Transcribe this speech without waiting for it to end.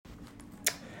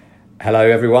Hello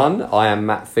everyone, I am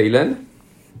Matt Phelan.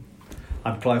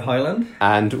 I'm Clive Hyland.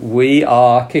 And we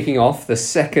are kicking off the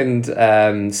second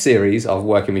series of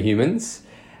Working with Humans.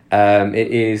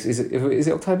 Is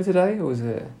it October today or is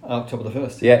it? October the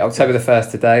 1st. Yeah, October the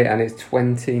 1st today, and it's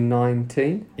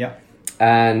 2019. Yeah.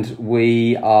 And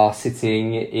we are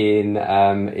sitting in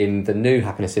the new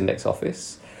Happiness Index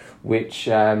office, which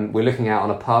we're looking out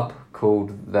on a pub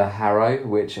called The Harrow,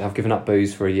 which I've given up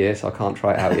booze for a year, so I can't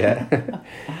try it out yet.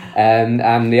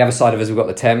 And the other side of us, we've got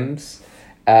the Thames.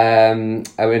 We're in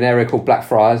an area called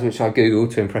Blackfriars, which I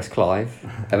googled to impress Clive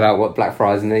about what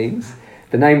Blackfriars means.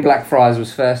 The name Blackfriars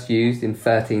was first used in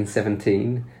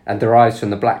 1317 and derives from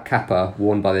the black kappa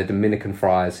worn by the Dominican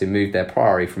friars who moved their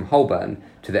priory from Holborn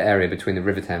to the area between the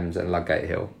River Thames and Ludgate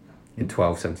Hill in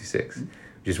 1276, which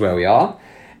is where we are.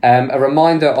 A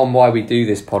reminder on why we do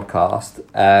this podcast.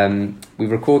 We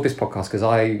record this podcast because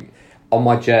on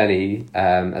my journey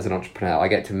as an entrepreneur, I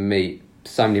get to meet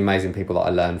so many amazing people that I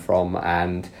learn from,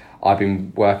 and I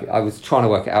was trying to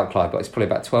work it out, Clive, but it's probably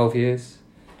about 12 years.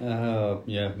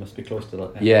 Yeah, must be close to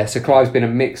that. Yeah, so Clive's been a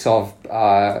mix of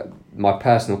my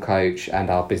personal coach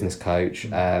and our business coach,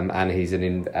 and he's an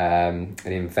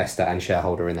investor and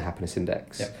shareholder in the Happiness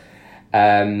Index. Yep.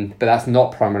 But that's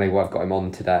not primarily why I've got him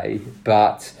on today.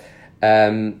 But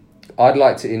I'd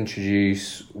like to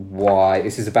introduce why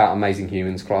this is about amazing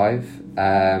humans, Clive.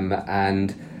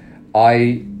 And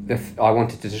I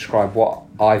wanted to describe what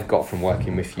I've got from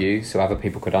working with you, so other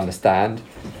people could understand.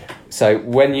 So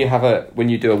when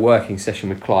you do a working session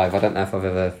with Clive, I don't know if I've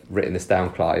ever written this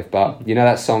down, Clive, but you know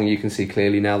that song "You Can See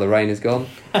Clearly Now the Rain Is Gone"?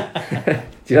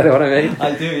 Do you know what I mean?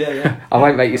 I do, yeah. I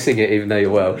won't make you sing it, even though you're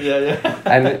Welsh. Yeah.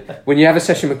 And when you have a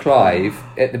session with Clive,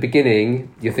 at the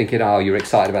beginning, you're thinking, oh, you're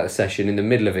excited about the session. In the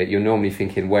middle of it, you're normally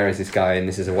thinking, where is this going?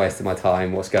 This is a waste of my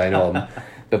time. What's going on?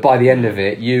 But by the end of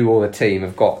it, you or the team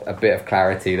have got a bit of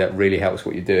clarity that really helps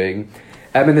what you're doing.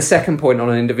 And the second point on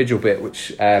an individual bit,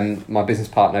 which my business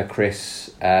partner, Chris,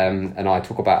 and I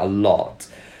talk about a lot,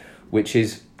 which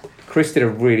is Chris did a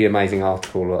really amazing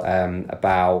article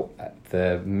about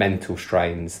the mental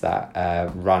strains that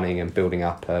running and building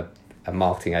up a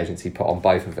marketing agency put on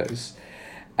both of us.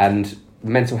 And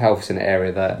mental health is an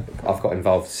area that I've got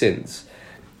involved since.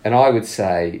 And I would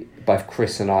say both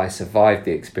Chris and I survived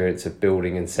the experience of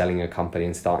building and selling a company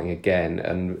and starting again.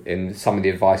 And in some of the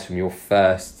advice from your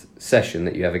first session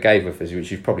that you ever gave with us, which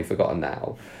you've probably forgotten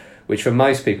now, which for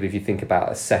most people, if you think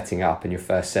about a setting up in your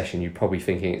first session, you're probably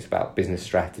thinking it's about business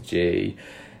strategy,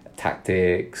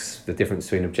 tactics, the difference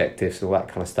between objectives, all that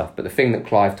kind of stuff. But the thing that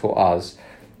Clive taught us,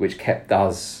 which kept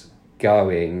us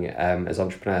going as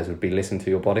entrepreneurs, would be listen to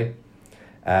your body.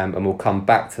 And we'll come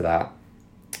back to that,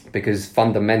 because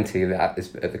fundamentally that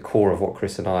is at the core of what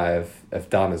Chris and I have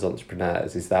done as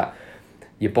entrepreneurs, is that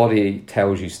your body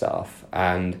tells you stuff,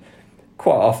 and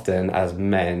quite often as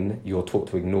men you're taught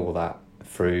to ignore that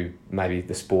through maybe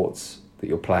the sports that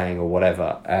you're playing or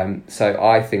whatever. So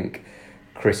I think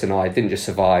Chris and I didn't just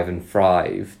survive and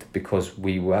thrived because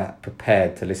we were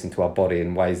prepared to listen to our body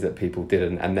in ways that people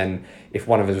didn't, and then if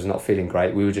one of us was not feeling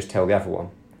great, we would just tell the other one.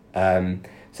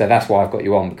 So that's why I've got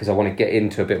you on, because I want to get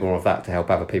into a bit more of that to help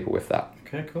other people with that.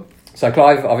 Okay, cool. So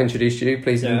Clive, I've introduced you.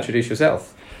 Please introduce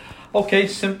yourself. Okay,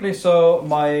 simply, so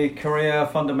my career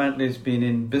fundamentally has been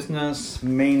in business,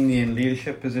 mainly in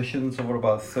leadership positions over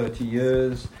about 30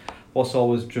 years. What's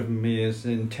always driven me is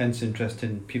intense interest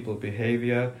in people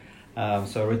behavior.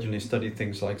 So I originally studied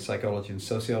things like psychology and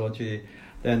sociology,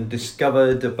 then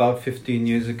discovered about 15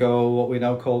 years ago what we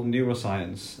now call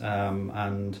neuroscience.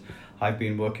 And I've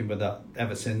been working with that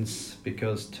ever since,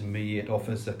 because to me it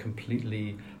offers a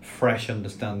completely fresh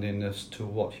understanding as to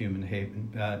what human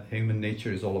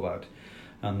nature is all about.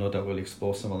 And no doubt we'll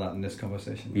explore some of that in this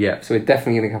conversation. Yeah, so we're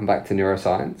definitely going to come back to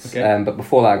neuroscience. Okay. But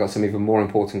before that, I've got some even more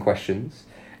important questions.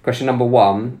 Question number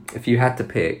one, if you had to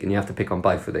pick, and you have to pick on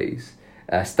both of these,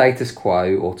 Status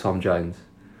Quo or Tom Jones?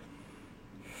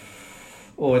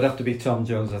 Oh, it'd have to be Tom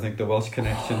Jones. I think the Welsh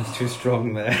connection's too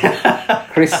strong there.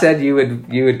 Chris said you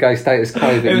would go Status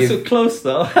Quo, but it was so close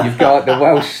though. You've got the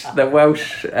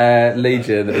Welsh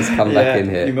Legion that has come back in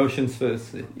here. Emotions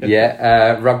first.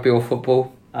 Yeah, rugby or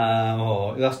football?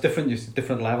 That's different. It's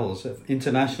different levels.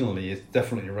 Internationally, it's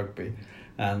definitely rugby,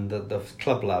 and at the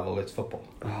club level, it's football.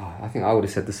 Oh, I think I would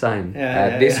have said the same.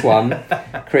 Yeah, this one,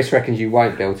 Chris reckons you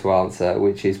won't be able to answer,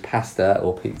 which is pasta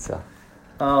or pizza.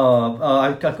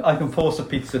 I can force a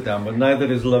pizza down, but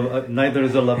neither is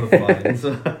a love of mine.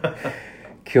 So.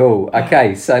 Cool.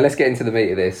 Okay, so let's get into the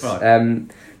meat of this. Right.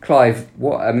 Clive,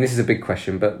 this is a big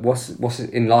question, but what's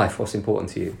in life? What's important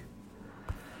to you?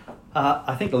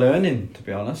 I think learning, to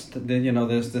be honest.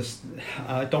 There's this.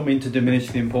 I don't mean to diminish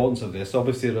the importance of this.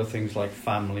 Obviously, there are things like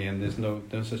family, and there's no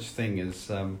such thing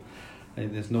as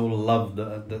there's no love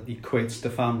that equates to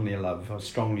family love as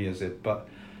strongly as it. But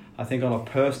I think on a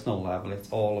personal level, it's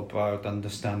all about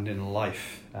understanding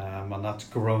life, and that's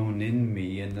grown in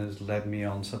me and has led me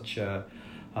on such an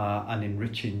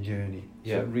enriching journey.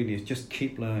 So it really is just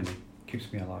keep learning,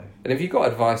 keeps me alive. And have you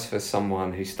got advice for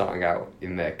someone who's starting out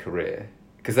in their career?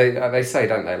 Because they say,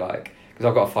 don't they, like, because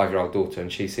I've got a 5-year-old daughter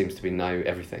and she seems to know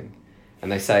everything.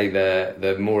 And they say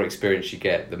the more experience you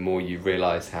get, the more you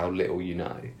realise how little you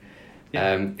know.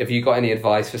 Yeah. Have you got any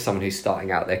advice for someone who's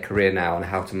starting out their career now on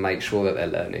how to make sure that they're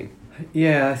learning?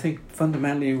 Yeah, I think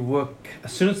fundamentally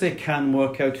as soon as they can,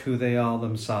 work out who they are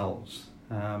themselves.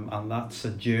 And that's a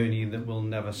journey that will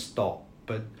never stop.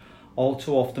 But all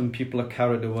too often people are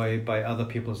carried away by other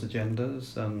people's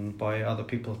agendas and by other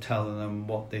people telling them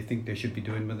what they think they should be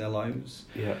doing with their lives.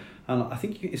 Yeah. And I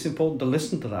think it's important to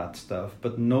listen to that stuff,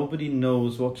 but nobody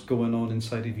knows what's going on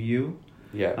inside of you.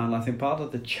 Yeah. And I think part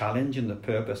of the challenge and the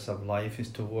purpose of life is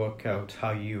to work out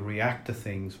how you react to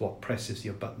things, what presses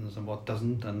your buttons and what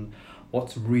doesn't, and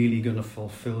what's really going to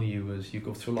fulfill you as you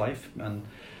go through life. And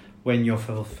when you're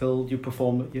fulfilled, you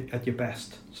perform at your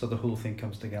best. So the whole thing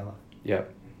comes together. Yeah.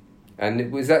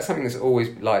 And was that something that's always,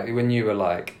 like, when you were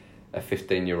like a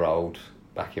 15-year-old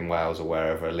back in Wales or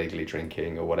wherever, illegally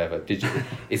drinking or whatever,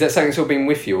 is that something that's all been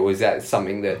with you, or is that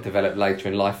something that developed later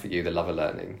in life for you, the love of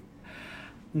learning?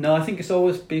 No, I think it's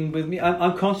always been with me.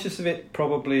 I'm conscious of it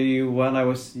probably when I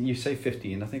was, you say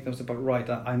 15, I think that was about right.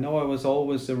 I know I was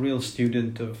always a real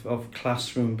student of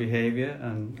classroom behaviour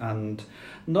and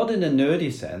not in a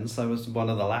nerdy sense, I was one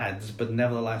of the lads, but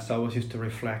nevertheless I always used to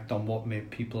reflect on what made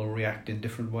people react in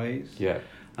different ways. Yeah.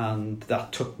 And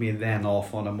that took me then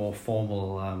off on a more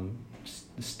formal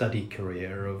study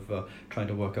career of trying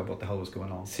to work out what the hell was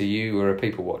going on. So you were a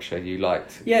people watcher, you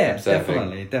liked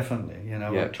observing. Definitely.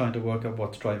 Yeah. Trying to work out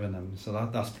what's driving them. So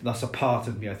that's a part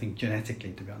of me, I think,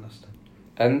 genetically, to be honest.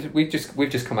 And we've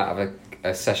just come out of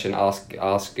a session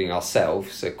asking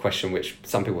ourselves a question which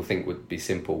some people think would be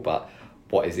simple, but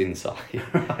what is insight?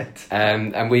 Right.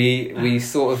 And we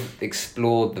sort of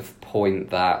explored the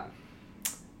point that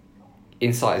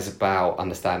insight is about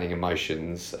understanding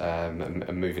emotions and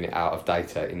moving it out of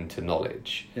data into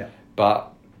knowledge. Yeah.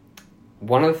 But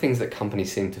one of the things that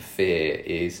companies seem to fear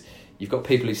is you've got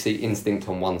people who see instinct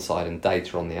on one side and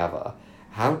data on the other.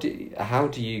 How do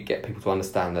you get people to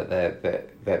understand that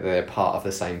they're part of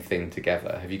the same thing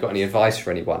together? Have you got any advice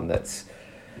for anyone that's...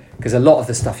 Because a lot of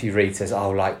the stuff you read says,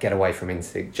 get away from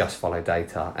instinct, just follow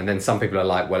data. And then some people are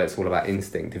like, well, it's all about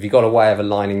instinct. Have you got a way of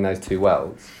aligning those two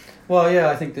worlds? Well, yeah,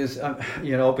 I think there's,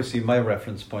 obviously my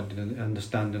reference point in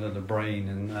understanding of the brain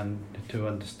and to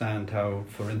understand how,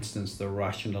 for instance, the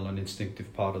rational and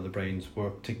instinctive part of the brains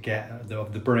work together,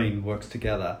 the brain works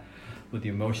together with the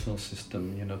emotional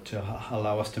system, to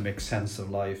allow us to make sense of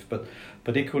life. But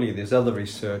equally, there's other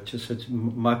research, which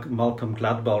Malcolm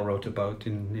Gladwell wrote about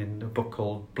in a book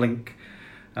called Blink,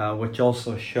 which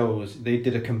also shows, they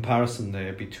did a comparison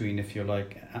there between, if you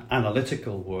like,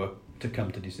 analytical work to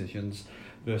come to decisions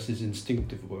versus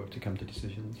instinctive work to come to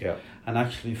decisions. Yeah. And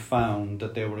actually found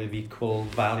that they were of equal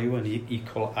value and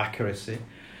equal accuracy.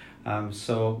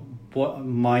 So what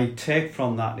my take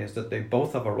from that is that they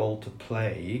both have a role to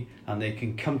play and they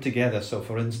can come together. So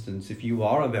for instance, if you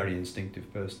are a very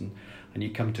instinctive person and you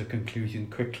come to a conclusion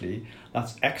quickly,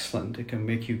 that's excellent. It can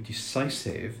make you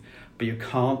decisive, but you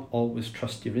can't always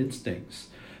trust your instincts.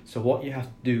 So what you have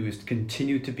to do is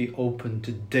continue to be open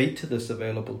to data that's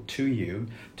available to you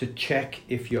to check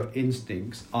if your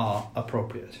instincts are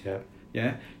appropriate. Yeah.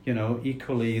 Yeah.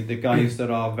 Equally, the guys that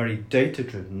are very data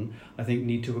driven, I think,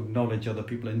 need to acknowledge other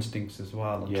people's instincts as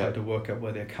well and try to work out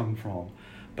where they come from.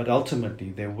 But ultimately,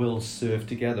 they will serve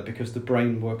together because the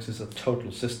brain works as a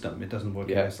total system. It doesn't work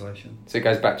in isolation. So it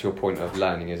goes back to your point of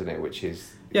learning, isn't it? Which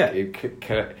is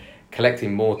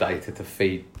collecting more data to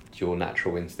feed your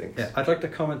natural instincts. Yeah, I'd like to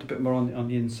comment a bit more on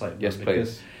the insight. Yes,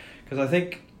 please. Because I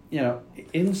think,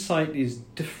 insight is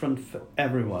different for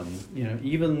everyone.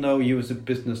 Even though you as a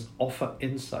business offer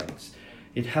insights,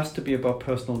 it has to be about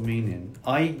personal meaning.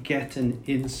 I get an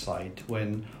insight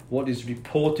when what is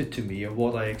reported to me or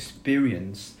what I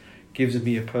experience gives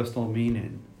me a personal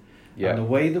meaning. Yeah. And the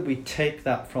way that we take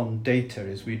that from data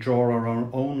is we draw our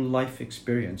own life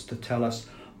experience to tell us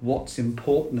what's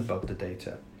important about the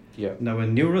data. Yeah. Now,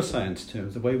 in neuroscience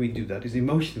terms, the way we do that is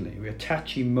emotionally. We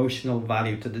attach emotional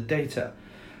value to the data.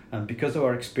 And because of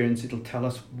our experience, it'll tell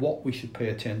us what we should pay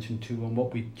attention to and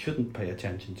what we shouldn't pay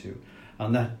attention to.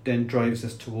 And that then drives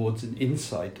us towards an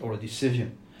insight or a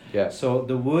decision. Yeah. So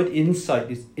the word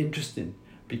insight is interesting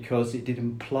because it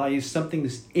implies something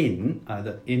that's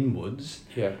either inwards,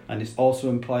 Yeah. and it also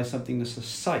implies something that's a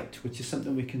sight, which is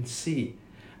something we can see.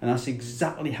 And that's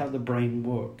exactly how the brain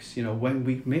works. You know, when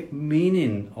we make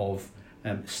meaning of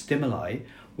stimuli,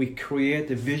 we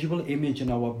create a visual image in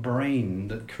our brain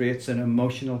that creates an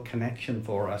emotional connection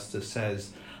for us that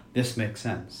says, this makes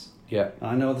sense. Yeah.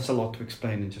 I know there's a lot to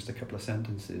explain in just a couple of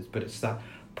sentences, but it's that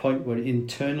point where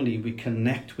internally we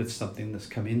connect with something that's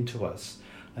come into us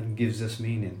and gives us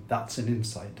meaning. That's an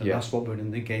insight, and that's what we're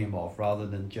in the game of, rather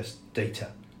than just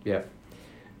data. Yeah.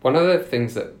 One of the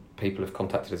things that people have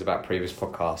contacted us about previous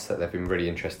podcasts that they've been really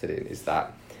interested in is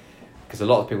that, because a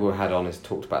lot of people who had on has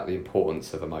talked about the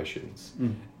importance of emotions,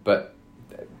 but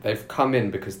they've come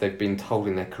in because they've been told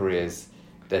in their careers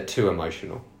they're too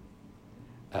emotional,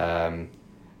 and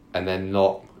they're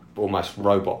not almost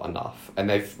robot enough, and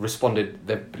they've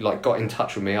like got in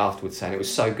touch with me afterwards saying it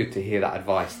was so good to hear that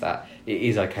advice that it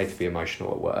is okay to be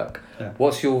emotional at work.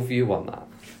 What's your view on that?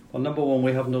 Well, number one,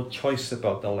 we have no choice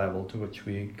about the level to which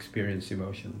we experience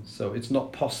emotions, so it's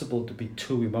not possible to be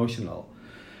too emotional.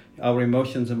 Our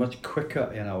emotions are much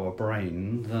quicker in our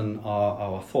brain than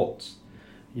our thoughts.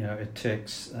 You know, it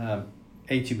takes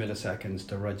 80 milliseconds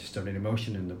to register an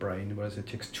emotion in the brain, whereas it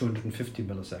takes 250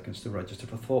 milliseconds to register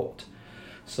a thought.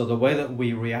 So the way that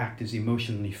we react is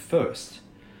emotionally first.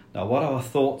 Now, what our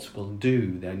thoughts will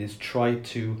do then is try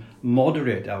to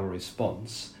moderate our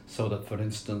response so that, for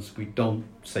instance, we don't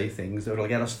say things that will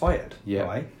get us fired,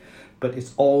 right? But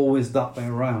it's always that way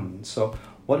around. So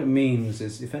what it means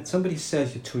is if somebody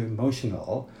says you're too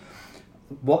emotional,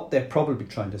 what they're probably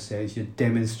trying to say is you're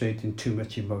demonstrating too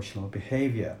much emotional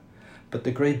behavior. But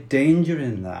the great danger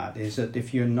in that is that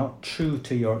if you're not true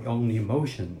to your own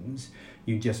emotions,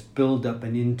 you just build up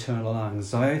an internal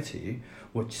anxiety,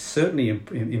 which certainly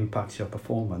impacts your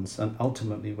performance and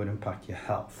ultimately will impact your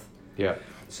health. Yeah.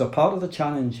 So part of the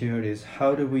challenge here is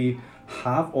how do we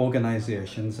have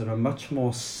organizations that are much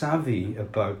more savvy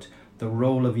about the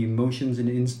role of emotions and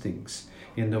instincts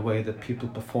in the way that people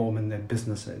perform in their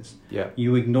businesses. Yeah.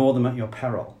 You ignore them at your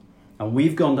peril. And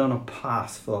we've gone down a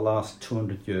path for the last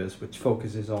 200 years which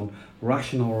focuses on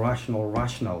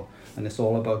rational, and it's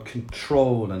all about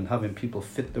control and having people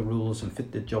fit the rules and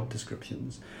fit their job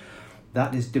descriptions.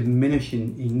 That is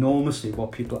diminishing enormously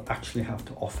what people actually have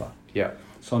to offer. Yeah.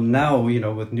 So now, you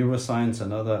know, with neuroscience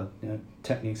and other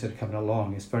techniques that are coming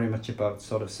along, it's very much about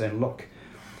sort of saying, look,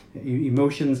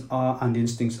 emotions and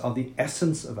instincts are the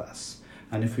essence of us.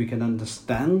 And if we can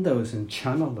understand those and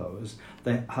channel those,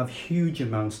 they have huge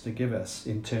amounts to give us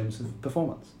in terms of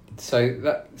performance. So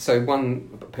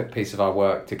one piece of our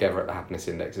work together at the Happiness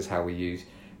Index is how we use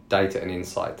data and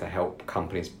insight to help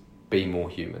companies be more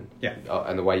human. Yeah.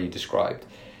 And the way you described.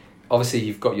 Obviously,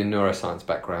 you've got your neuroscience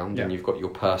background and you've got your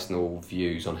personal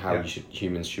views on how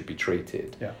humans should be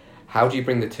treated. Yeah. How do you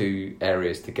bring the two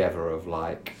areas together of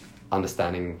like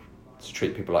understanding to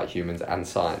treat people like humans and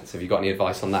science? Have you got any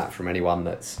advice on that from anyone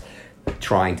that's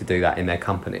trying to do that in their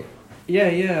company?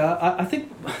 I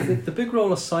think the big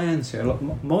role of science here, look,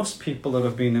 most people that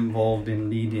have been involved in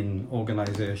leading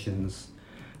organizations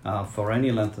for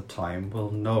any length of time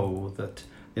will know that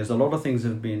there's a lot of things that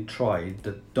have been tried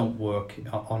that don't work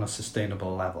on a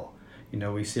sustainable level. You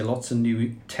know, we see lots of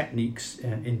new techniques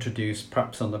introduced,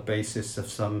 perhaps on the basis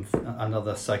of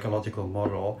another psychological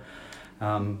model.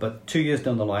 But 2 years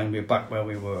down the line, we're back where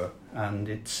we were. And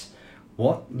it's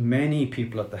what many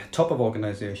people at the top of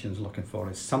organizations are looking for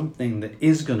is something that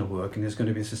is going to work and is going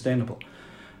to be sustainable.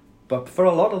 But for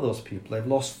a lot of those people, they've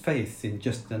lost faith in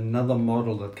just another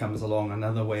model that comes along,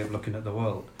 another way of looking at the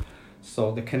world.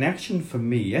 So the connection for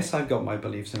me, yes, I've got my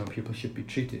beliefs in how people should be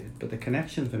treated, but the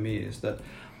connection for me is that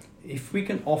if we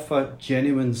can offer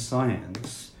genuine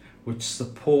science which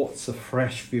supports a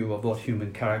fresh view of what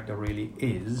human character really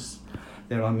is,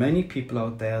 there are many people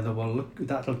out there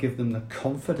that'll give them the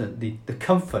comfort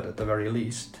at the very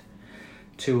least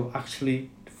to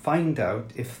actually find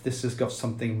out if this has got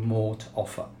something more to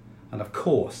offer. And of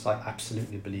course, I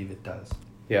absolutely believe it does.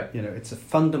 Yeah. You know, it's a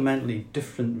fundamentally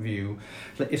different view.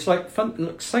 It's like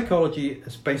psychology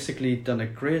has basically done a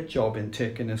great job in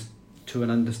taking us to an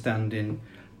understanding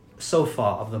so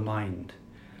far of the mind.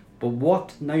 But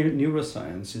what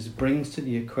neuroscience brings to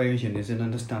the equation is an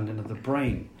understanding of the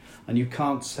brain. And you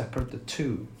can't separate the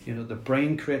two. You know, the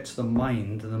brain creates the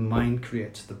mind and the mind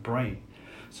creates the brain.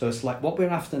 So it's like what we're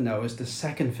after now is the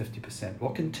second 50%.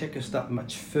 What can take us that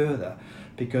much further?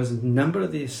 Because a number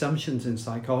of the assumptions in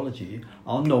psychology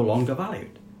are no longer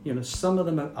valued. You know, some of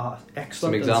them are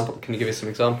excellent. Can you give us some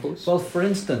examples? Well, for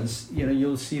instance, you know,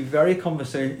 you'll see very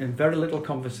little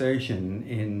conversation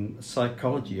in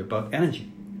psychology about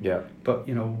energy. Yeah. But,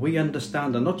 we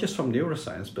understand, and not just from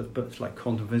neuroscience, but like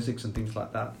quantum physics and things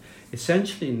like that.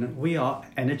 Essentially, we are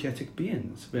energetic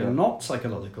beings. We are not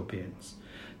psychological beings.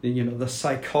 The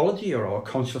psychology or our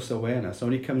conscious awareness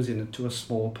only comes into a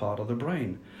small part of the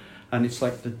brain. And it's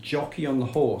like the jockey on the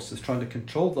horse is trying to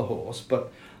control the horse,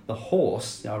 but the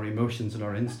horse, our emotions and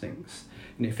our instincts,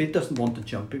 and if it doesn't want to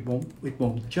jump, it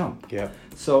won't jump. Yeah.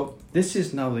 So this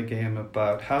is now the game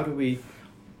about how do we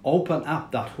open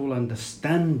up that whole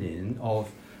understanding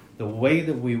of the way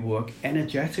that we work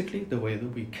energetically, the way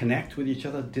that we connect with each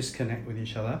other, disconnect with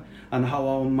each other, and how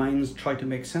our minds try to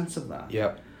make sense of that.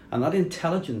 Yeah. And that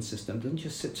intelligence system doesn't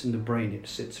just sit in the brain, it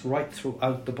sits right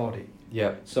throughout the body.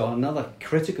 Yeah. So another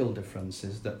critical difference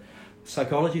is that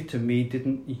psychology to me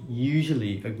didn't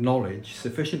usually acknowledge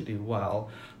sufficiently well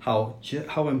how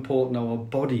important our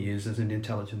body is as an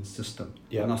intelligence system.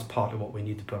 Yeah. And that's part of what we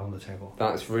need to put on the table.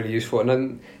 That's really useful. And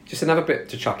then just another bit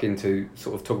to chuck into,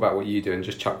 sort of talk about what you do, and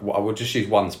just I will just use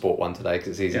one sport one today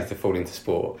because it's easy to fall into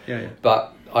sport. Yeah.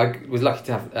 But I was lucky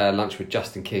to have lunch with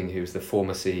Justin King, who's the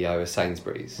former CEO of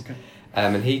Sainsbury's. Okay.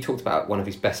 And he talked about one of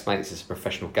his best mates as a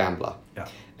professional gambler. Yeah.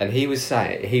 And he was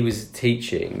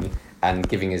teaching and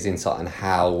giving us insight on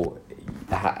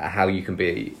how you can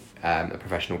be a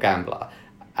professional gambler.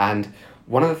 And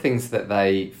one of the things that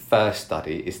they first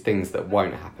study is things that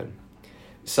won't happen.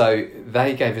 So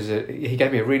he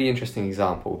gave me a really interesting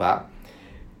example that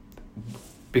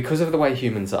because of the way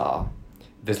humans are,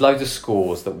 there's loads of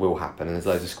scores that will happen and there's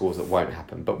loads of scores that won't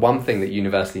happen. But one thing that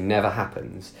universally never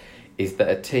happens is that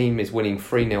a team is winning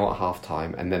 3-0 at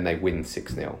half-time and then they win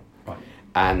 6-0. Right.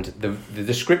 And the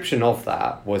description of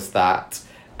that was that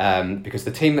because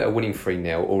the team that are winning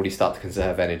 3-0 already start to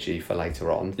conserve energy for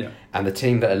later on, and the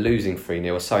team that are losing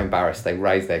 3-0 are so embarrassed they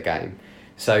raise their game.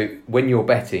 So when you're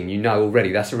betting, you know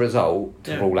already that's a result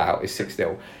to rule out is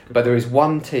 6-0. But there is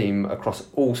one team across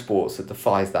all sports that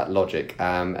defies that logic,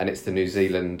 and it's the New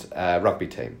Zealand rugby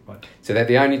team. Right. So they're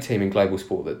the only team in global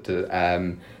sport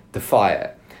that defy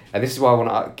it. And this is why I want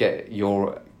to get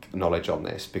your knowledge on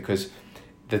this, because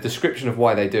the description of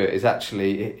why they do it is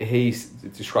actually, he's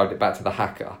described it back to the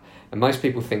haka. And most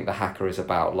people think the haka is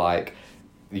about like,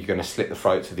 you're going to slit the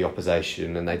throats of the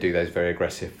opposition and they do those very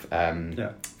aggressive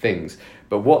things.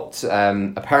 But what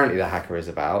apparently the haka is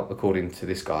about, according to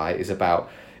this guy,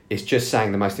 it's just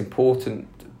saying the most important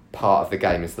part of the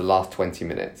game is the last 20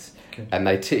 minutes. Okay. And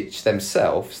they teach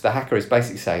themselves, the haka is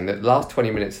basically saying that the last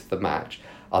 20 minutes of the match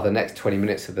are the next 20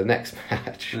 minutes of the next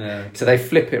match. Yeah, okay. So they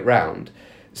flip it round.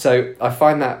 So I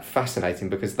find that fascinating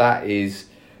because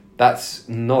that's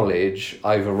knowledge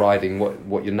overriding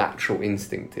what your natural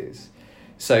instinct is.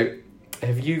 So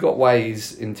have you got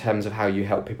ways in terms of how you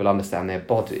help people understand their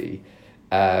body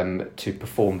to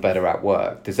perform better at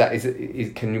work?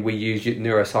 Can we use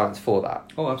neuroscience for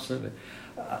that? Oh, absolutely.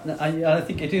 I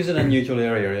think it is an unusual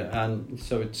area, and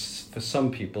so it's, for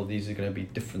some people these are going to be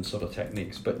different sort of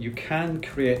techniques, but you can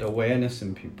create awareness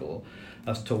in people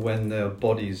as to when their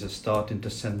bodies are starting to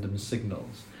send them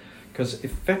signals. Because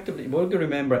effectively, what we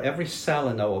remember, every cell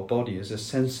in our body is a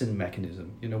sensing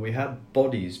mechanism. We had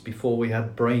bodies before we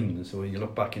had brains, when you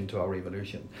look back into our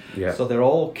evolution. Yeah. So they're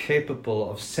all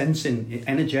capable of sensing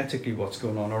energetically what's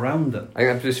going on around them. I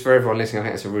think just for everyone listening, I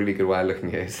think that's a really good way of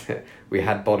looking at it. Is we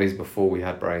had bodies before we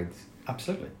had brains.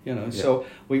 Absolutely. So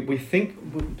we think,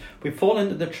 we fall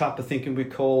into the trap of thinking we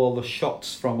call all the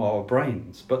shots from our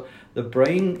brains, but the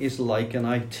brain is like an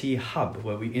IT hub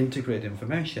where we integrate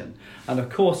information, and of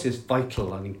course it's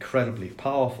vital and incredibly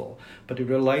powerful, but it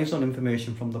relies on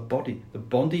information from the body. The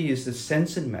body is the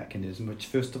sensing mechanism which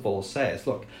first of all says,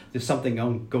 look, there's something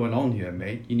going on here,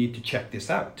 mate, you need to check this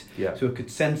out. Yeah. So it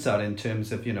could sense out in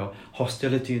terms of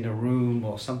hostility in a room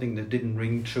or something that didn't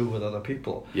ring true with other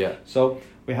people. Yeah. So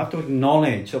we have to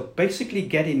acknowledge, so basically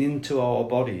getting into our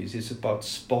bodies is about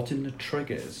spotting the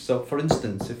triggers. So for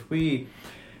instance, if we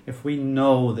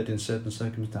know that in certain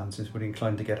circumstances we're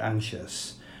inclined to get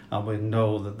anxious, and we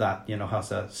know that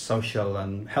has a social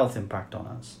and health impact on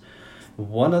us,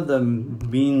 one of the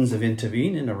means of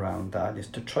intervening around that is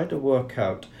to try to work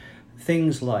out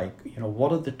things like,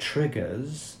 what are the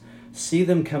triggers, see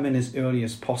them come in as early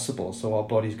as possible so our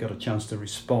body's got a chance to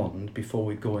respond before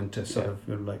we go into sort of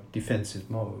like defensive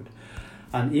mode,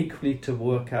 and equally to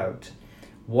work out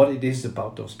what it is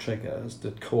about those triggers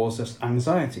that cause us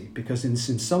anxiety, because in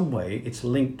some way it's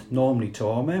linked normally to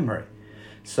our memory.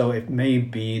 So it may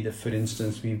be that, for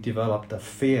instance, we've developed a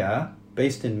fear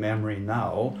based in memory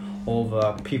now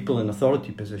over people in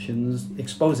authority positions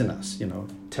exposing us,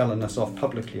 telling us off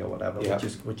publicly or whatever,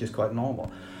 which is quite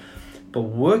normal. But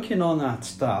working on that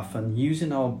stuff and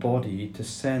using our body to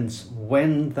sense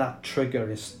when that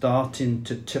trigger is starting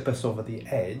to tip us over the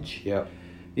edge Yeah.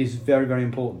 is very, very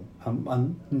important.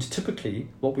 And typically,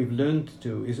 what we've learned to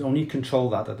do is only control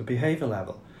that at the behavior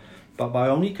level. But by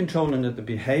only controlling at the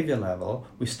behavior level,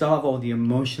 we still have all the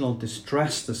emotional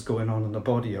distress that's going on in the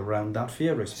body around that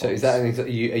fear response. So is that are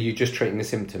you just treating the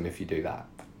symptom if you do that?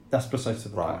 That's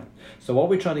precisely the Right. point. So what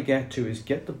we're trying to get to is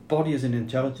get the body as an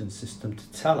intelligence system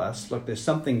to tell us, look, there's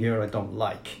something here I don't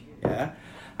like, yeah?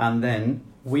 And then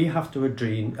we have to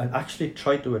actually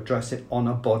try to address it on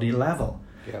a body level.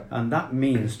 Yeah. And that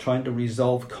means trying to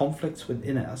resolve conflicts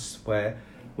within us where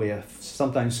we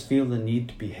sometimes feel the need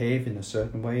to behave in a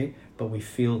certain way, but we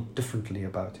feel differently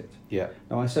about it. Yeah.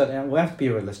 Now I said, we have to be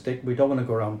realistic. We don't want to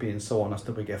go around being so honest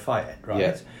that we get fired, right?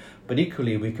 Yeah. But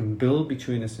equally, we can build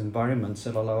between us environments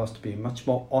that allow us to be much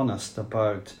more honest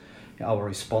about our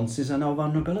responses and our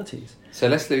vulnerabilities. So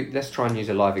let's try and use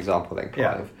a live example then,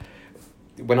 Clive.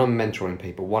 Yeah. When I'm mentoring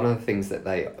people, one of the things that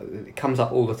it comes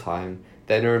up all the time,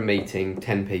 they're in a meeting,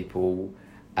 10 people,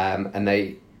 and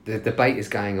the debate is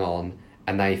going on,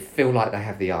 and they feel like they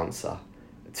have the answer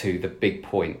to the big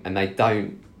point, and they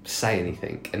don't say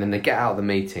anything, and then they get out of the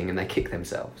meeting and they kick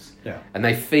themselves. Yeah. And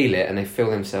they feel it, and they feel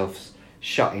themselves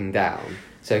shutting down.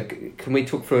 So can we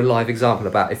talk through a live example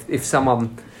about if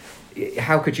someone,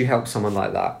 how could you help someone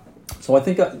like that? So I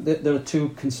think there are two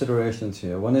considerations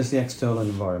here. One is the external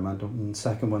environment, and the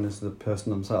second one is the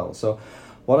person themselves. So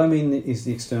what I mean is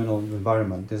the external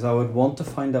environment is I would want to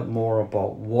find out more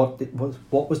about what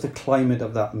was the climate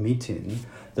of that meeting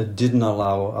that didn't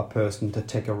allow a person to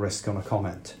take a risk on a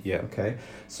comment. Yeah. Okay.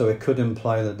 So it could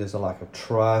imply that there's a lack of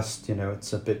trust,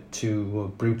 it's a bit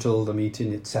too brutal, the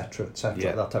meeting, etc.,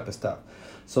 Yeah. that type of stuff.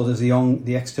 So there's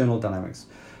the external dynamics.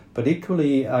 But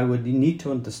equally, I would need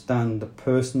to understand the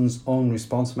person's own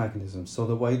response mechanisms. So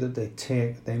the way that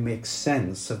they make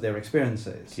sense of their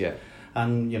experiences. Yeah.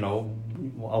 And,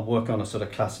 I'll work on a sort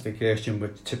of classification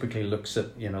which typically looks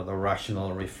at, the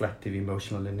rational, reflective,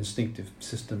 emotional and instinctive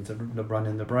systems that run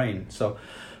in the brain. So,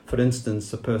 for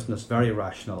instance, a person that's very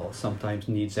rational sometimes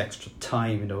needs extra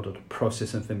time in order to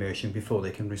process information before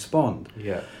they can respond.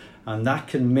 Yeah. And that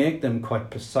can make them quite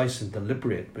precise and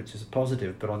deliberate, which is a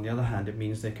positive. But on the other hand, it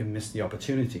means they can miss the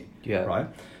opportunity. Yeah. Right?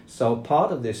 So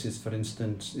part of this is, for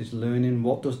instance, is learning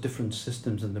what those different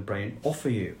systems in the brain offer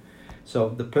you. So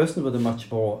the person with a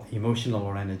much more emotional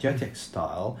or energetic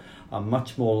style are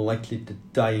much more likely to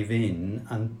dive in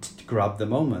and to grab the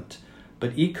moment.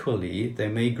 But equally, they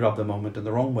may grab the moment in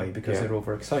the wrong way because they're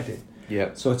overexcited.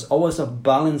 Yeah. So it's always a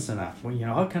balancing act. Well,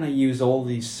 how can I use all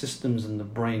these systems in the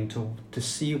brain to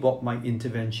see what my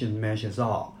intervention measures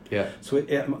are? Yeah. So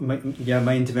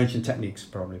my intervention techniques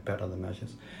are probably better than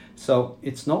measures. So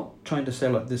it's not trying to say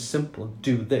like this simple,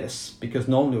 do this, because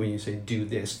normally when you say do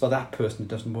this, for that person it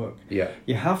doesn't work. Yeah.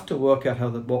 You have to work out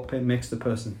what makes the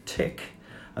person tick,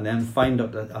 and then find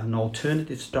out an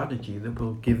alternative strategy that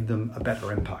will give them a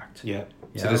better impact. Yeah.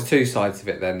 So there's two sides of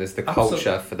it then. There's the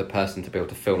culture for the person to be able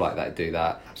to feel like they do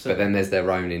that. Absolutely. But then there's their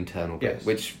own internal bit,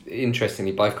 which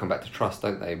interestingly both come back to trust,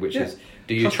 don't they? Which is,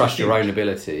 do you trust your own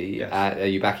ability? Yes. Are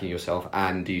you backing yourself?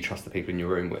 And do you trust the people in your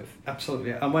room with?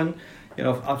 Absolutely. And when,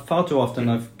 far too often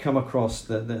I've come across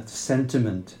the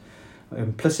sentiment,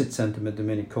 implicit sentiment in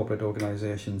many corporate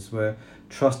organisations where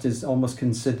trust is almost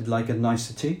considered like a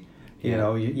nicety.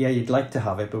 You'd like to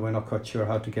have it, but we're not quite sure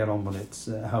how to get on with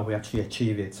it, how we actually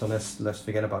achieve it. So let's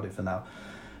forget about it for now.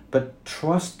 But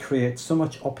trust creates so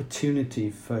much opportunity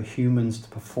for humans to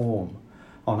perform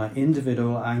on an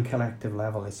individual and collective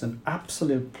level. It's an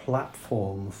absolute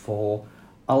platform for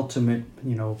ultimate,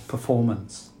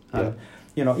 performance. Yeah.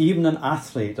 And, even an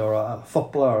athlete or a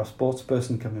footballer or a sports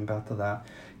person, coming back to that,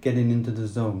 getting into the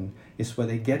zone is where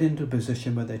they get into a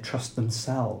position where they trust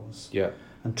themselves. Yeah.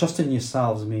 And trusting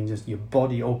yourselves means just your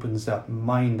body opens up,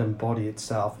 mind and body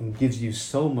itself, and gives you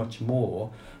so much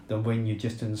more than when you're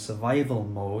just in survival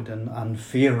mode and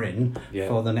fearing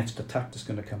for the next attack that's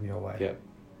going to come your way. Yeah.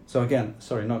 So again,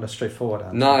 sorry, not a straightforward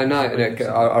answer. No,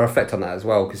 I reflect on that as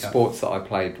well, because sports that I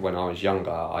played when I was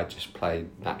younger, I just played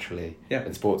naturally. Yeah.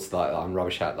 And sports that I'm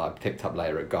rubbish at, that I picked up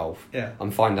later at golf. Yeah. I'm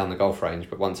fine down the golf range,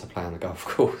 but once I play on the golf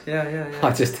course,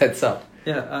 I just heads up.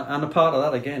 Yeah, and a part of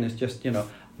that again is just,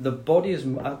 the body is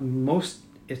most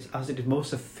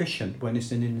efficient when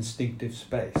it's in an instinctive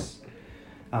space.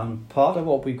 And part of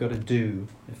what we've got to do,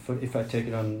 if I take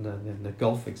it on the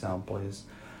golf example, is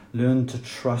learn to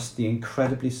trust the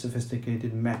incredibly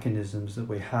sophisticated mechanisms that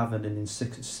we have at an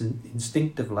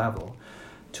instinctive level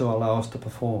to allow us to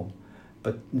perform.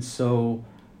 But so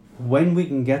when we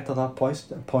can get to that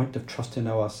point of trusting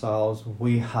ourselves,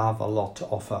 we have a lot to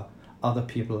offer. other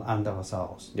people and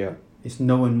ourselves. Yeah. It's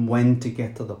knowing when to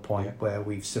get to the point where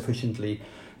we've sufficiently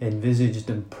envisaged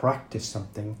and practiced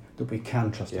something that we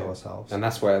can trust ourselves. And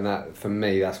that's where, for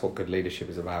me, that's what good leadership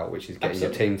is about, which is getting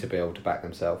your team to be able to back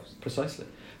themselves. Precisely.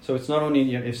 So it's not only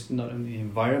the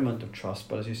environment of trust,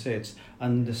 but as you say, it's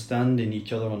understanding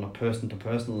each other on a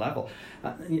person-to-person level.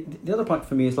 The other point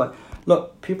for me is like,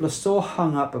 look, people are so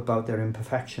hung up about their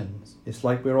imperfections. It's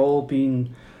like we're all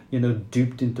being,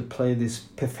 duped into play this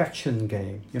perfection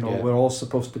game. We're all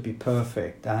supposed to be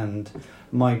perfect, and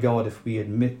my God, if we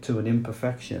admit to an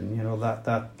imperfection,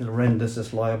 that renders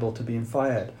us liable to being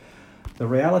fired. The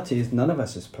reality is none of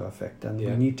us is perfect, and we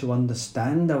need to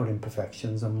understand our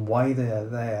imperfections and why they are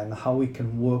there and how we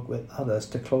can work with others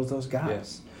to close those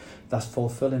gaps. That's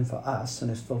fulfilling for us, and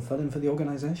it's fulfilling for the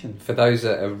organisation. For those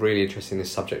that are really interested in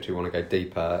this subject who want to go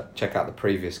deeper, check out the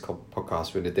previous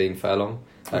podcast with Nadine Furlong.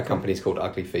 Her company's called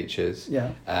Ugly Features.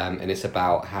 And it's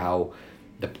about how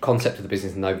the concept of the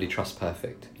business, nobody trusts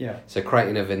perfect. So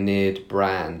creating a veneered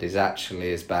brand is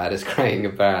actually as bad as creating a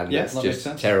brand that's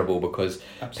just terrible, because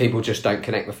people just don't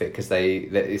connect with it because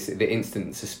it's the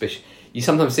instant suspicion. You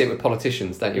sometimes see it with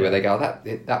politicians, don't you, where they go,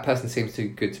 that person seems too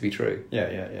good to be true.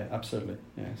 Absolutely,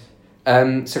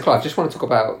 yes. So Clive, just want to talk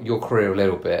about your career a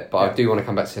little bit, but I do want to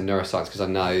come back to neuroscience because I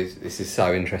know this is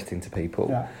so interesting to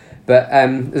people. But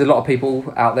there's a lot of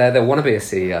people out there that want to be a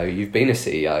CEO. You've been a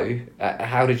CEO.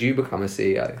 How did you become a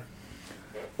CEO?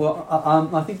 Well,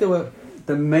 I think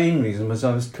the main reason was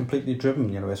I was completely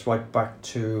driven. It's right back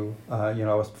to, I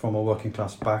was from a working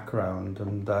class background,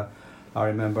 and I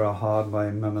remember how hard my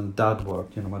mum and dad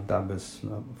worked. My dad was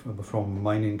from a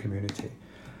mining community,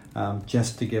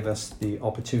 just to give us the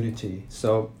opportunity.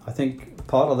 So I think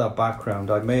part of that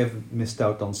background, I may have missed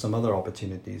out on some other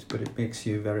opportunities, but it makes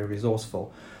you very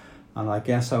resourceful. And I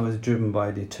guess I was driven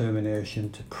by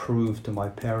determination to prove to my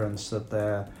parents that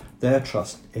their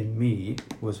trust in me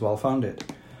was well-founded.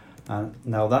 And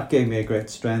now that gave me a great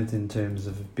strength in terms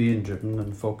of being driven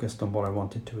and focused on what I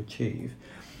wanted to achieve.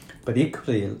 But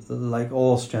equally, like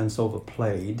all strengths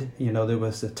overplayed, there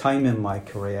was a time in my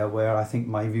career where I think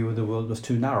my view of the world was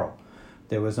too narrow.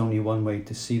 There was only one way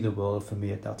to see the world for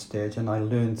me at that stage, and I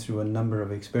learned through a number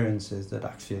of experiences that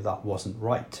actually that wasn't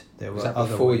right. There was were that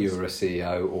other before ways. You were a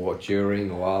CEO, or during,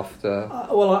 or after?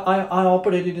 I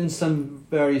operated in some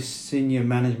very senior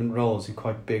management roles in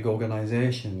quite big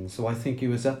organisations, so I think it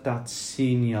was at that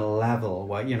senior level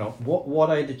where, what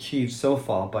I'd achieved so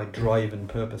far by drive and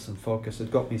purpose and focus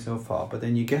had got me so far, but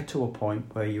then you get to a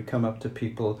point where you come up to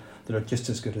people that are just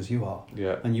as good as you are,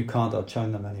 and you can't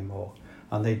outshine them anymore.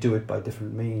 And they do it by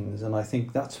different means. And I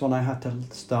think that's when I had to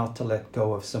start to let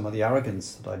go of some of the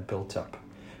arrogance that I'd built up,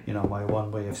 my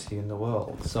one way of seeing the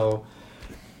world. So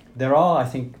there are, I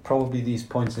think, probably these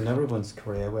points in everyone's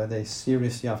career where they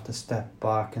seriously have to step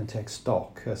back and take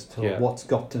stock as to what's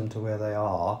got them to where they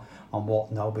are and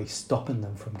what now be stopping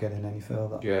them from getting any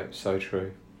further. Yeah, so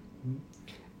true.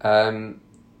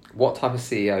 What type of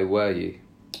CEO were you?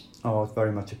 Oh, I was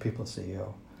very much a people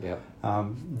CEO. Yeah.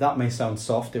 That may sound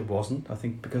soft, it wasn't. I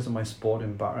think because of my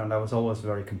sporting background, I was always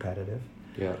very competitive.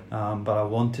 Yeah. But I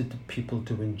wanted people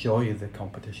to enjoy the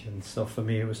competition. So for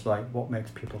me, it was like, what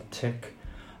makes people tick?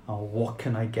 What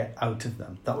can I get out of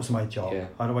them? That was my job. Yeah.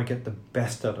 How do I get the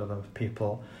best out of those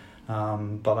people?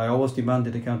 But I always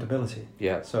demanded accountability.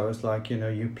 Yeah. So it's like,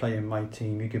 you play in my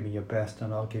team, you give me your best,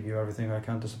 and I'll give you everything I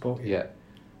can to support you. Yeah.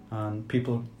 And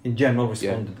people in general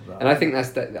responded to that. And I think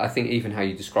I think even how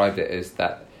you described it is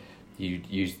that you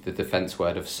used the defence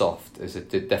word of soft as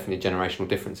definitely a generational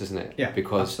difference, isn't it? Yeah,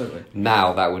 because absolutely.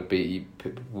 Now that would be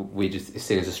it's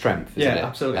seen as a strength, isn't it?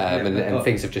 Absolutely. And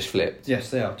things have just flipped.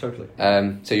 Yes, they are, totally.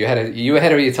 So you were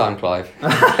ahead of your time, Clive.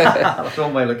 That's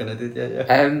one way of looking at it.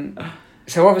 Yeah.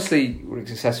 So obviously you were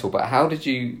successful, but how did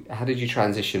you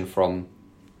transition from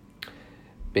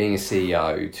being a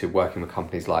CEO to working with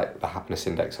companies like the Happiness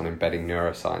Index on embedding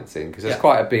neuroscience in? Because it's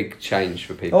quite a big change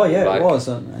for people. Oh yeah, it was,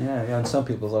 and some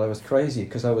people thought I was crazy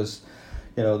because I was,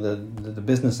 the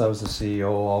business I was the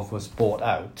CEO of was bought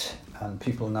out, and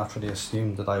people naturally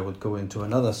assumed that I would go into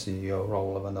another CEO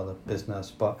role of another business.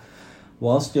 But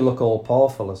whilst you look all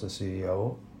powerful as a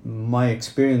CEO, my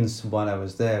experience when I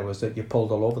was there was that you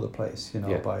pulled all over the place,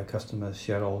 by customers,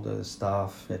 shareholders,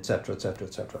 staff, etc., etc.,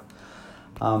 etc.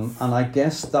 And I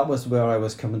guess that was where I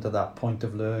was coming to that point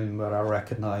of learning where I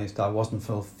recognised I wasn't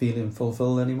feeling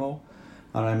fulfilled anymore.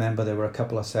 And I remember there were a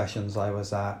couple of sessions I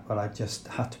was at where I just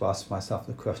had to ask myself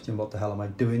the question, what the hell am I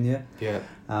doing here? Yeah.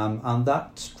 And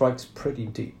that strikes pretty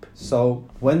deep. So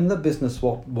when the business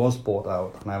was bought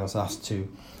out and I was asked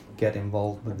to get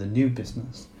involved with the new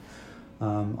business,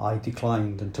 I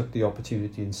declined and took the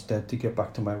opportunity instead to get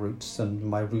back to my roots, and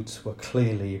my roots were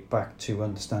clearly back to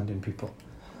understanding people.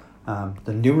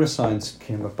 The neuroscience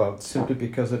came about simply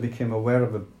because I became aware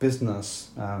of a business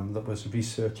that was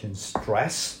researching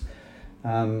stress,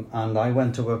 and I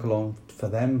went to work along for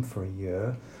them for a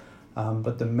year.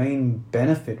 But the main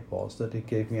benefit was that it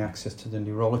gave me access to the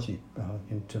neurology,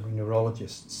 into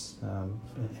neurologists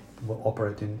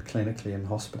operating clinically in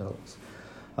hospitals.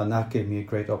 And that gave me a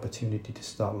great opportunity to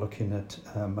start looking at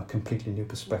a completely new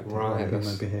perspective on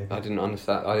human behaviour. I didn't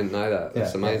understand. I didn't know that.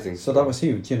 That's amazing. Yeah. So that was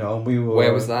huge, And we were.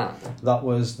 Where was that? That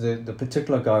was the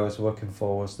particular guy I was working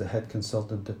for was the head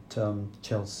consultant at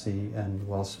Chelsea and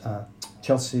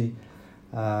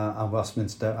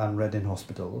Westminster and Reading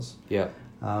hospitals. Yeah.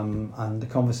 And the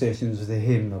conversations with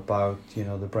him about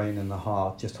the brain and the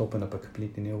heart just opened up a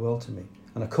completely new world to me.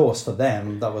 And of course, for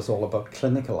them, that was all about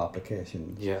clinical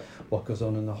applications. Yeah. What goes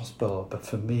on in the hospital. But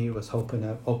for me, it was opening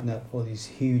up all these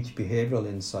huge behavioural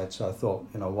insights. So I thought,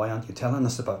 why aren't you telling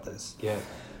us about this? Yeah.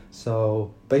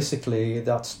 So basically,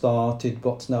 that started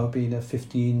what's now been a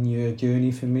 15-year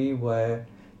journey for me, where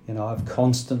I've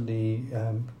constantly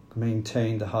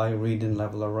maintained a high reading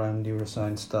level around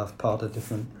neuroscience stuff, part of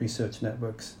different research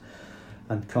networks,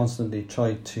 and constantly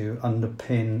tried to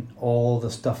underpin all the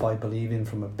stuff I believe in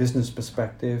from a business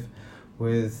perspective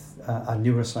with a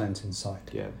neuroscience insight.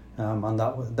 Yeah. And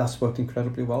that's worked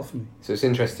incredibly well for me. So it's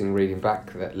interesting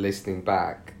listening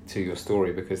back to your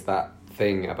story, because that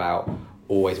thing about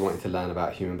always wanting to learn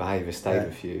about human behaviour stayed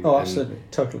with you. Oh, absolutely,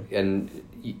 totally. And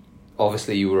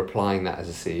obviously you were applying that as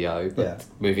a CEO, but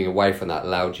moving away from that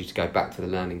allowed you to go back to the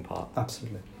learning part.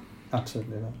 Absolutely.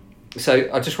 Right. So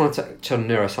I just want to touch on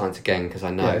neuroscience again, because I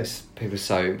know people are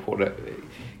so important.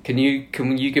 Can you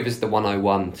give us the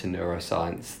 101 to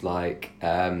neuroscience? Like,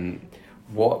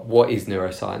 what is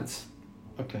neuroscience?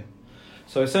 Okay.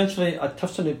 So essentially, I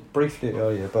touched on it briefly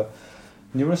earlier, but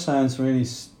neuroscience really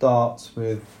starts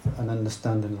with an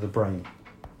understanding of the brain.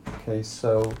 Okay,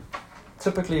 so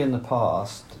typically in the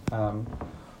past,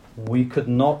 we could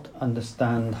not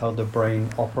understand how the brain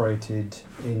operated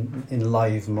in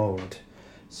live mode.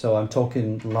 So I'm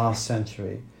talking last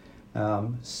century.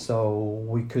 So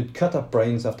we could cut up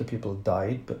brains after people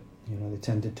died, but they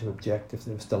tended to object if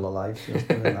they were still alive.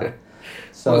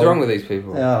 So what's wrong with these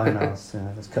people? Yeah, I know.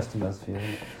 There's customers for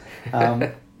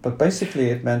you. But basically,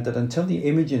 it meant that until the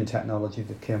imaging technology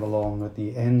that came along at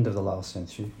the end of the last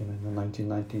century, in the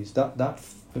 1990s, that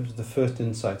was the first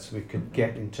insights we could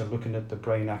get into looking at the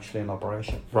brain actually in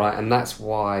operation. Right, and that's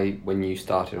why when you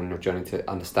started on your journey to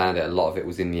understand it, a lot of it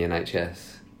was in the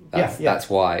NHS. That's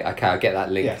why. Okay, I get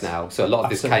that link now. So a lot of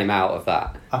this came out of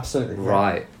that. Absolutely.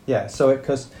 Right. Yeah. So it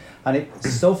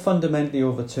so fundamentally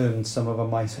overturned some of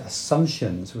my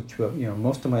assumptions, which were,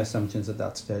 most of my assumptions at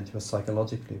that stage were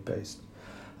psychologically based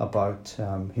about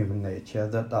human nature,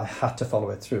 that I had to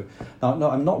follow it through. Now, no,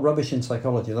 I'm not rubbish in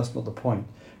psychology. That's not the point.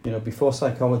 Before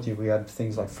psychology, we had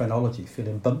things like phrenology,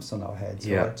 feeling bumps on our heads.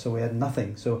 Yeah. Right? So we had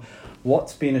nothing. So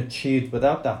what's been achieved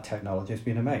without that technology has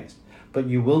been amazing. But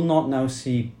you will not now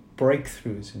see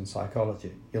breakthroughs in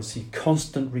psychology. You'll see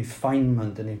constant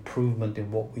refinement and improvement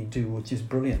in what we do, which is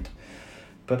brilliant.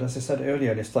 But as I said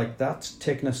earlier, it's like that's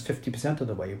taken us 50% of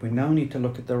the way. We now need to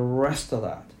look at the rest of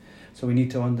that. So we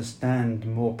need to understand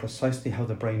more precisely how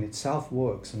the brain itself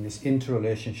works and this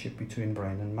interrelationship between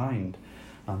brain and mind.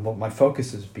 And what my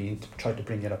focus has been to try to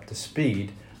bring it up to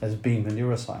speed has been the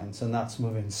neuroscience, and that's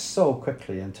moving so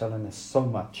quickly and telling us so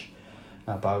much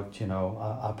about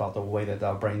the way that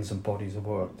our brains and bodies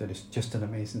work, that it's just an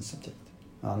amazing subject,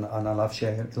 and I love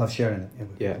sharing it.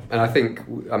 Yeah, and I think,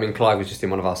 Clive was just in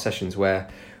one of our sessions where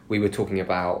we were talking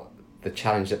about the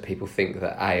challenge that people think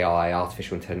that AI,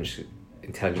 artificial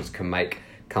intelligence, can make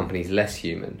companies less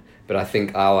human. But I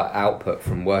think our output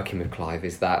from working with Clive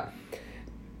is that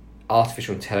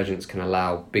artificial intelligence can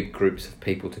allow big groups of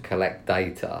people to collect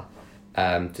data,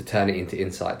 to turn it into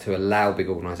insight, to allow big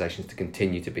organisations to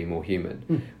continue to be more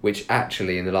human, which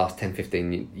actually in the last 10,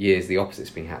 15 years, the opposite's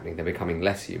been happening. They're becoming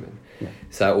less human. Yeah.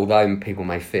 So although people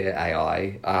may fear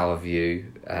AI, our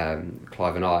view,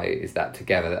 Clive and I, is that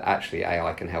together that actually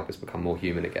AI can help us become more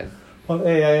human again. Well,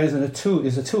 AI is a tool,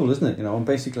 isn't it? And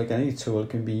basically, like any tool, it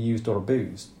can be used or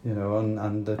abused.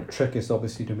 And the trick is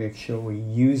obviously to make sure we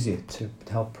use it to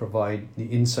help provide the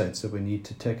insights that we need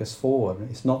to take us forward.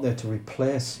 It's not there to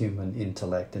replace human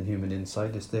intellect and human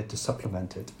insight. It's there to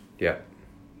supplement it. Yeah,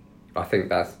 I think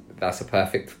that's a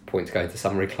perfect point to go into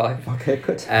summary, Clive. Okay,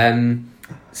 good.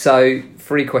 So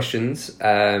 3 questions.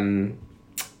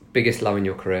 Biggest low in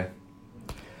your career?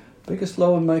 Biggest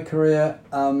low in my career?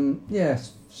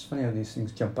 Yes. It's funny how these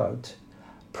things jump out.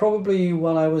 Probably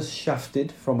when I was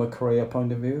shafted from a career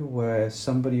point of view, where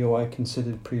somebody who I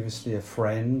considered previously a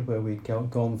friend, where we'd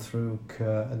gone through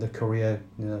the career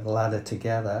ladder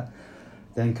together,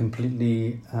 then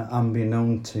completely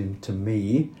unbeknown to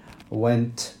me,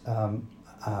 went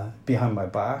behind my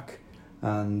back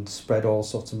and spread all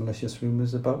sorts of malicious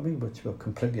rumours about me, which were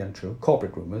completely untrue.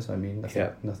 Corporate rumours, I mean,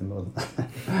 nothing more than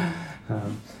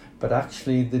that. But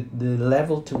actually, the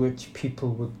level to which people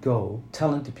would go,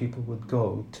 talented people would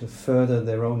go to further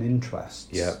their own interests,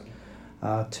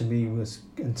 to me was,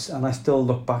 and I still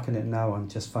look back on it now and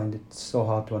just find it so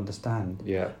hard to understand.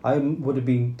 I would have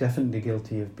been definitely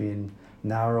guilty of being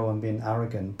narrow and being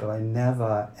arrogant, but I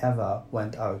never ever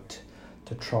went out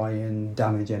to try and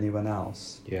damage anyone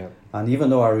else. And even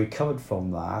though I recovered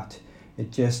from that, I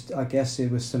guess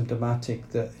it was symptomatic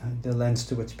that the lengths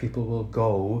to which people will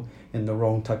go in the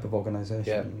wrong type of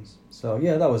organisations. So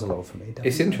that was a low for me. Definitely.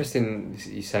 It's interesting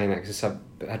you saying that, because I've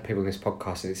had people in this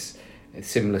podcast, it's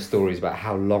similar stories about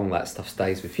how long that stuff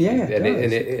stays with you. It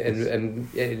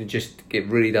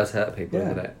really does hurt people,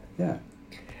 doesn't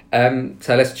it?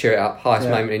 So let's cheer it up. Highest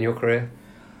moment in your career?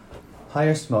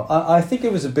 Highest moment. I think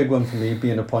it was a big one for me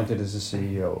being appointed as a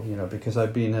CEO, because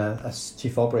I'd been a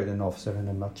chief operating officer in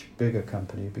a much bigger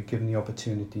company, but given the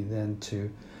opportunity then to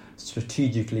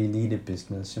strategically lead a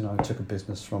business. I took a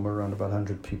business from around about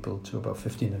 100 people to about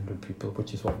 1,500 people,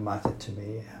 which is what mattered to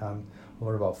me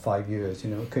over about 5 years,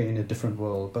 in a different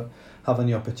world, but having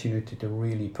the opportunity to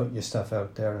really put your stuff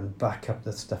out there and back up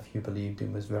the stuff you believed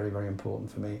in was very, very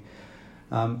important for me.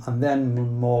 And then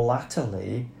more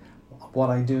latterly,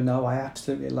 what I do now, I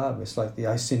absolutely love. It's like the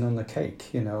icing on the cake,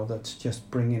 that's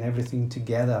just bringing everything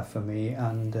together for me,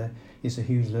 and it's a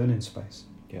huge learning space.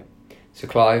 So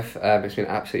Clive, it's been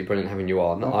absolutely brilliant having you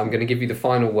on. Okay. I'm going to give you the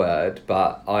final word,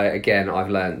 but I've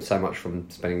learned so much from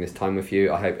spending this time with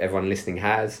you. I hope everyone listening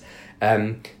has.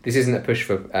 This isn't a push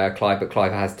for Clive, but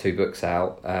Clive has 2 books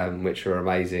out, which are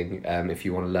amazing if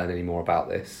you want to learn any more about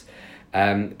this.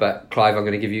 But Clive, I'm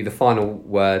going to give you the final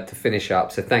word to finish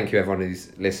up. So thank you everyone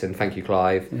who's listened. Thank you,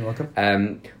 Clive. You're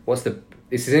welcome.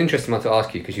 This is an interesting one to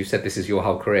ask you, because you said this is your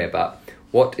whole career, but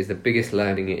what is the biggest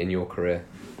learning in your career?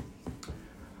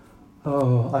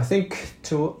 I think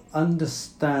to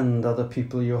understand other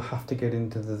people, you have to get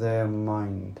into their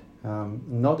mind,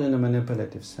 not in a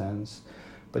manipulative sense,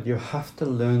 but you have to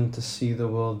learn to see the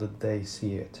world that they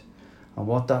see it. And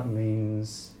what that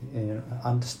means,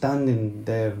 understanding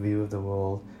their view of the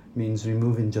world, means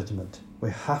removing judgment.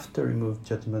 We have to remove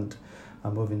judgment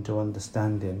and move into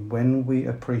understanding. When we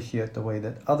appreciate the way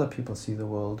that other people see the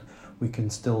world, we can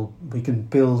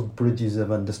build bridges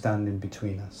of understanding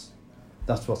between us.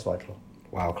 That's what's vital.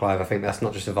 Wow, Clive, I think that's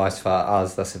not just advice for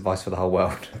us, that's advice for the whole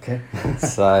world. Okay.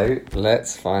 So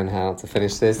let's find how to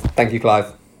finish this. Thank you,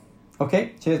 Clive.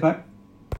 Okay, cheers, mate.